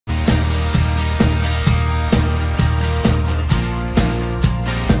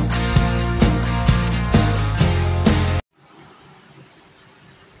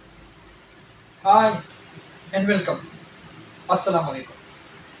Hi and welcome. Assalamu alaikum.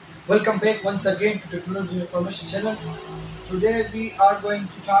 Welcome back once again to Technology Information Channel. Today we are going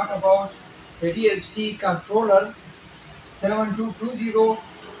to talk about the DFC controller 7220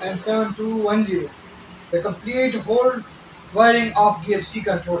 and 7210. The complete whole wiring of DFC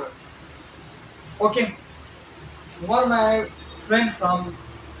controller. Okay, one of my friend from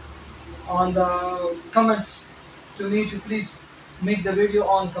on the comments to me to please make the video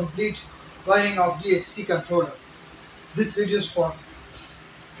on complete wiring of DFC controller. This video is for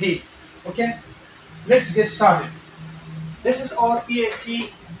he. Okay, let's get started. This is our PLC,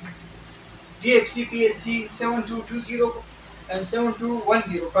 DFC PLC 7220 and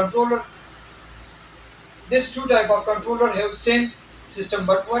 7210 controller. This two type of controller have same system,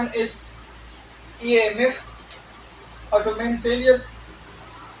 but one is EMF, auto main failures,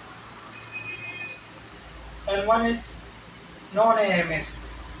 and one is non-AMF.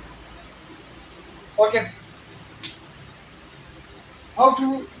 Okay, how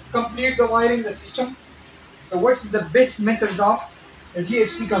to complete the wiring the system? What is the best methods of a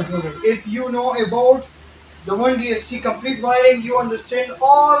DFC controller? If you know about the one DFC complete wiring, you understand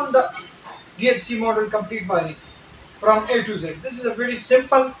all the DFC model complete wiring from A to Z. This is a very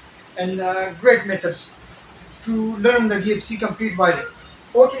simple and great methods to learn the DFC complete wiring.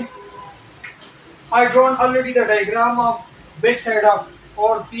 Okay, I drawn already the diagram of backside of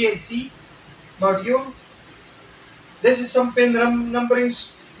our PLC module. This is some pin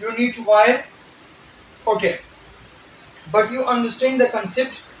numberings you need to wire. Okay, but you understand the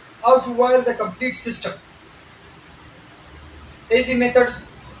concept how to wire the complete system. Easy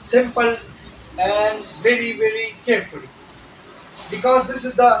methods, simple and very carefully, because this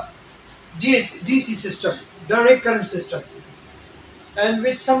is the DC system, direct current system, and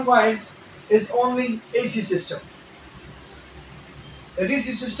which sometimes is only AC system. The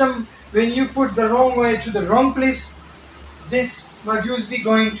DC system, when you put the wrong way to the wrong place, this module be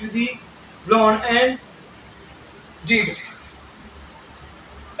going to the blown and dead.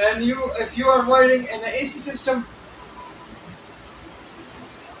 And if you are wiring an AC system,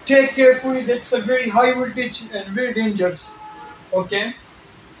 take carefully. That's a very high voltage and very dangerous. Okay,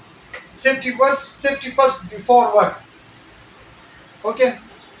 safety first before works. Okay,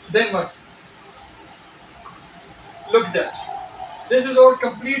 then works. Look that. This is our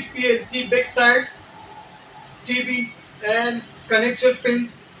complete PLC backside, TB and connector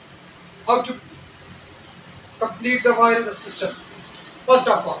pins. How to complete the wire in the system. First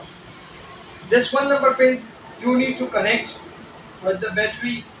of all, this one number pins you need to connect with the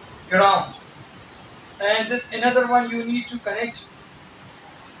battery ground, and this another one you need to connect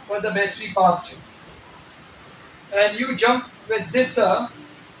with the battery positive. And you jump with this.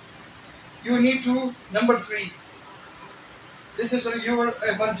 You need to number 3. This is your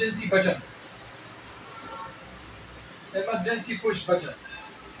emergency button, emergency push button.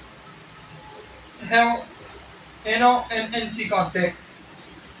 Have NO and NC contacts.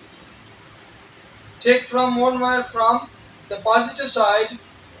 Take from one wire from the positive side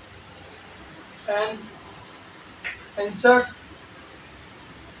and insert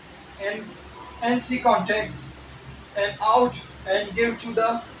in NC contacts and out and give to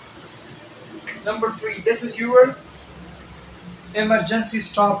the number 3. This is your emergency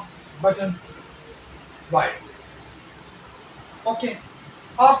stop button wire. Okay,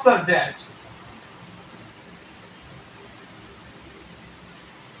 after that,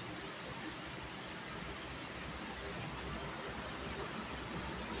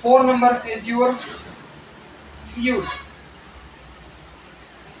 four number is your fuel.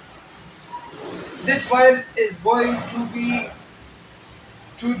 This wire is going to be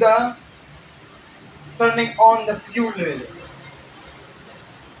to the turning on the fuel relay.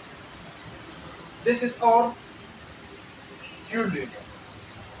 This is our fuel relay.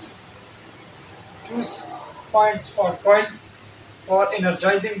 2 points for coils for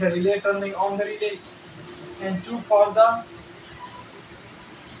energizing the relay, turning on the relay, and 2 for the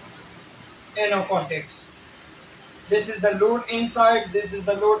NO contacts. This is the load inside, this is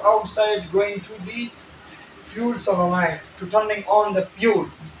the load outside, going to the fuel solenoid to turning on the fuel.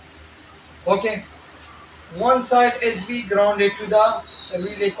 Okay, one side is be grounded to the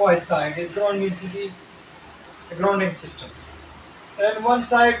relay coil side, is grounded to the grounding system, and one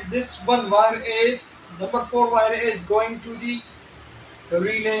side, this one wire is number 4 wire is going to the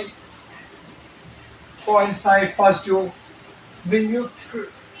relay coil side positive. When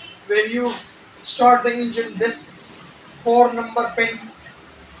you start the engine, this 4 number pins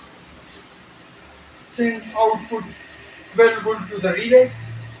send output 12 volt to the relay.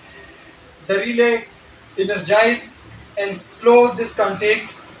 The relay energize and close this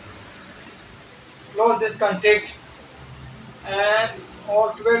contact close this contact, and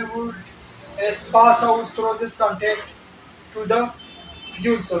our 12 volt is pass out through this contact to the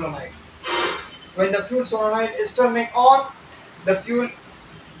fuel solenoid. When the fuel solenoid is turning on, the fuel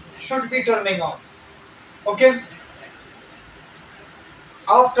should be turning on. Okay.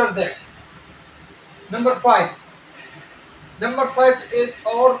 After that, number 5. Number 5 is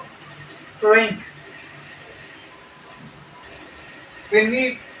our crank. When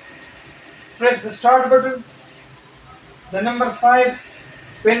we press the start button, the number 5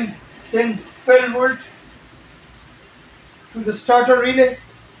 pin send 12 volt to the starter relay.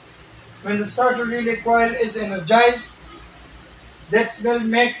 When the starter relay coil is energized, this will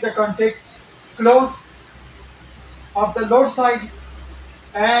make the contact close of the load side,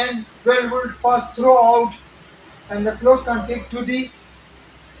 and 12 volt pass throughout and the close contact to the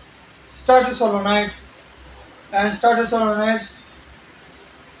starter solenoid, and starter solenoids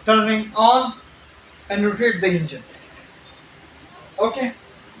turning on and rotate the engine. Okay.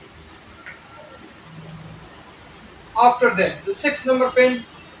 After that, the 6 number pin,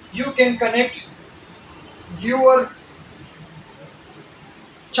 you can connect your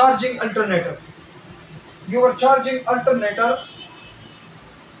charging alternator. Your charging alternator,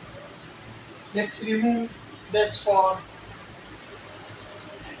 let's remove, that's for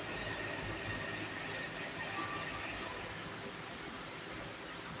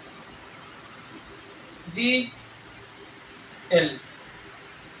DL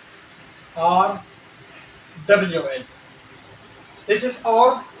or WL. This is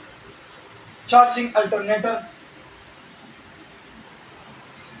our charging alternator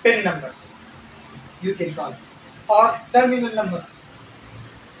pin numbers, you can call it, or terminal numbers.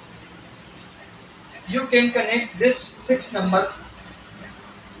 You can connect this 6 numbers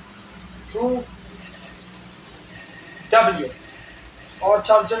to W or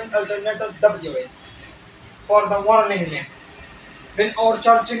charging alternator WL for the warning lamp. When our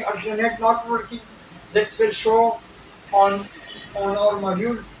charging alternator not working, this will show on our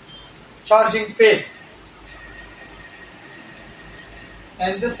module charging failed.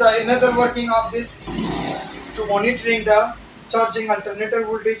 And this another working of this to monitoring the charging alternator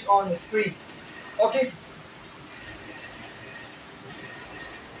voltage on the screen. Okay.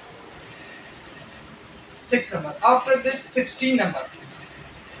 Six number. After that, 16 number.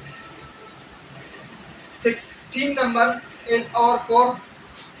 16 number is our for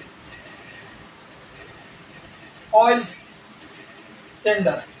oil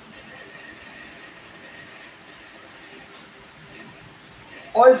sender.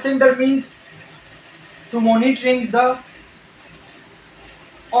 Oil sender means to monitoring the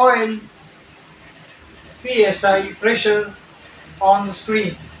oil PSI pressure on the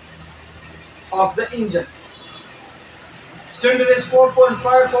screen of the engine. Standard is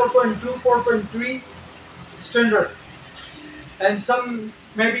 4.5, 4.2, 4.3 standard, and some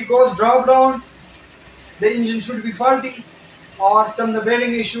maybe goes drop down, the engine should be faulty, or some the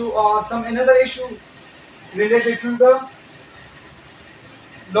bearing issue or some another issue related to the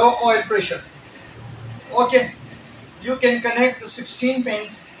low oil pressure. Okay, you can connect the 16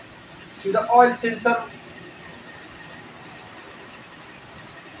 pins to the oil sensor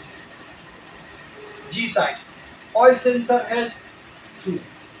G side. Oil sensor has two,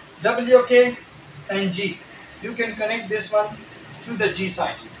 WK and G. You can connect this one to the G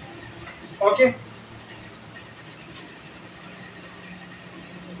side. Okay.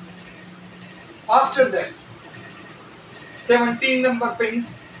 After that, 17 number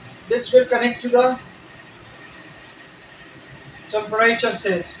pins, this will connect to the temperature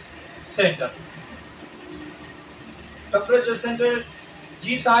center. Temperature center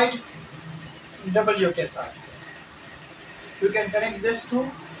G side, WK side. You can connect this to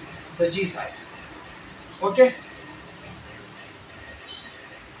the G side. Okay.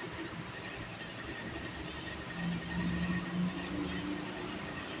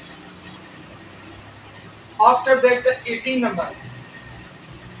 After that, the 18 number,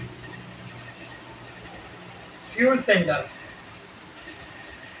 fuel sender.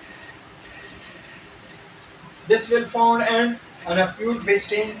 This will found on a fuel base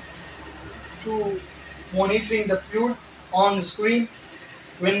tank to monitoring the fuel on the screen.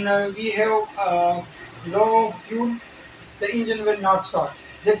 When we have low fuel, the engine will not start.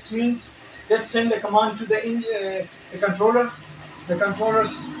 That means let's send the command to the controller. The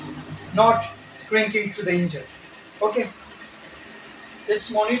controller's not cranking to the engine. Okay.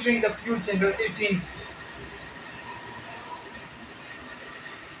 It's monitoring the fuel sender 18.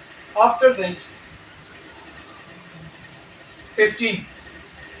 After that, 15.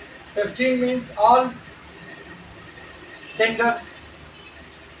 15 means all sender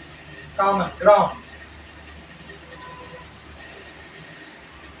common ground.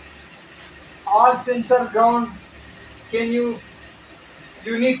 All sensor ground can you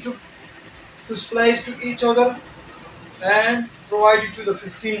need to splice to each other and provide it to the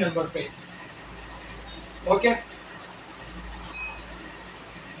 15 number pins. Okay.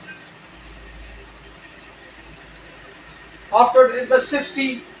 After the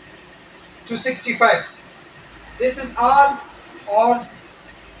 60 to 65, this is all or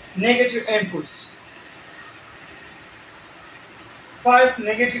negative inputs. 5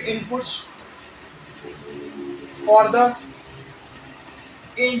 negative inputs for the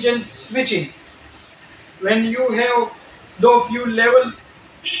engine switching. When you have low fuel level,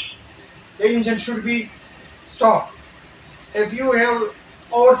 the engine should be stopped. If you have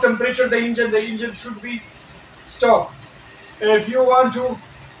over temperature the engine should be stopped. If you want to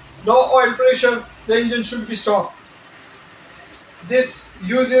low oil pressure, the engine should be stopped. This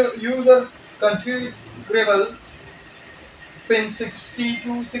user configurable pin 60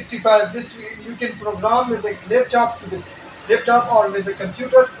 to 65. This you can program with the laptop to the laptop or with the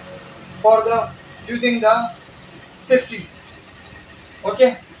computer for the using the safety.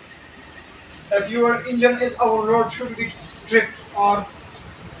 Okay. If your engine is overload, should be tripped or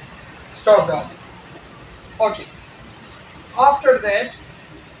stopped down. Okay. After that,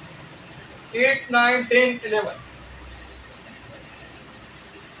 8, 9, 10, 11.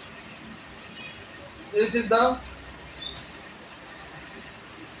 This is the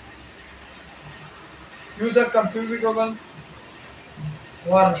user configurable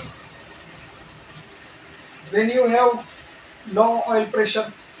warning. When you have low oil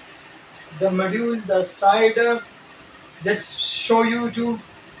pressure, the module, the side that show you to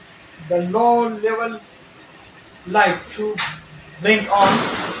the low level light to blink on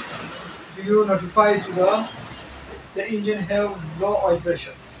to you notify to the engine have low oil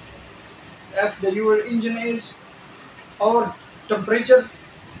pressure. If your engine is over temperature,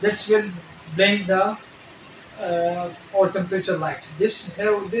 that will blink the or temperature light. This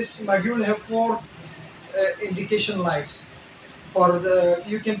module have 4 indication lights. For the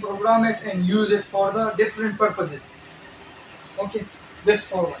you can program it and use it for the different purposes. Okay, this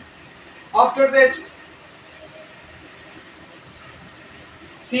for one. After that,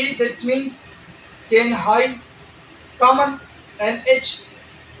 C, that means can high, common, and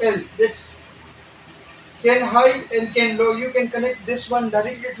HL. That's can high and can low. You can connect this one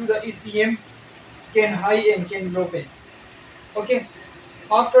directly to the ECM. Can high and can low pins. Okay.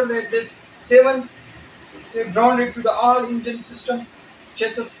 After that, this 7, so ground it to the all engine system,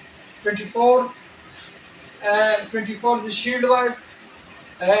 chassis 24, and 24 is a shield wire,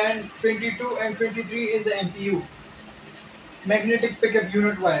 and 22 and 23 is a MPU, magnetic pickup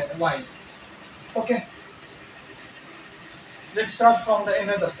unit wire. Okay. Let's start from the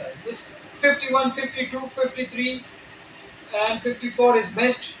another side. This 51, 52, 53, and 54 is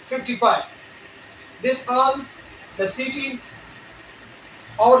missed. 55. This all the CT.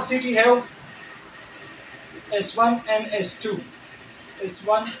 Our CT have S1 and S2.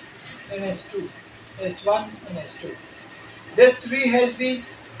 S1 and S2. S1 and S2. This 3 has been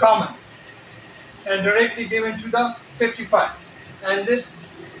common and directly given to the 55. And this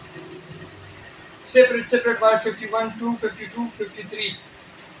separate wire 51, 2, 52, 53.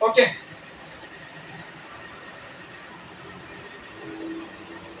 Okay.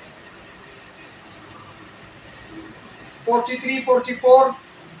 43, 44,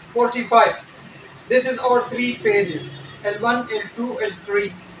 45. This is our 3 phases, L1, L2,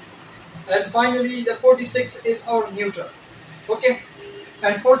 L3. And finally the 46 is our neutral. Okay.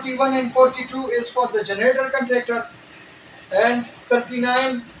 And 41 and 42 is for the generator contactor, and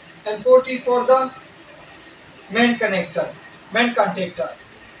 39 and 40 for the main contactor.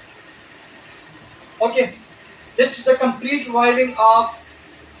 Okay. This is the complete wiring of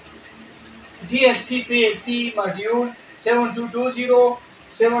DFC PLC module 7220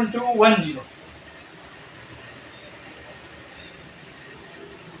 7210.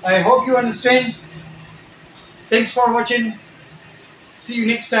 I hope you understand. Thanks for watching. See you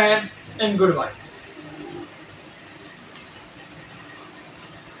next time and goodbye.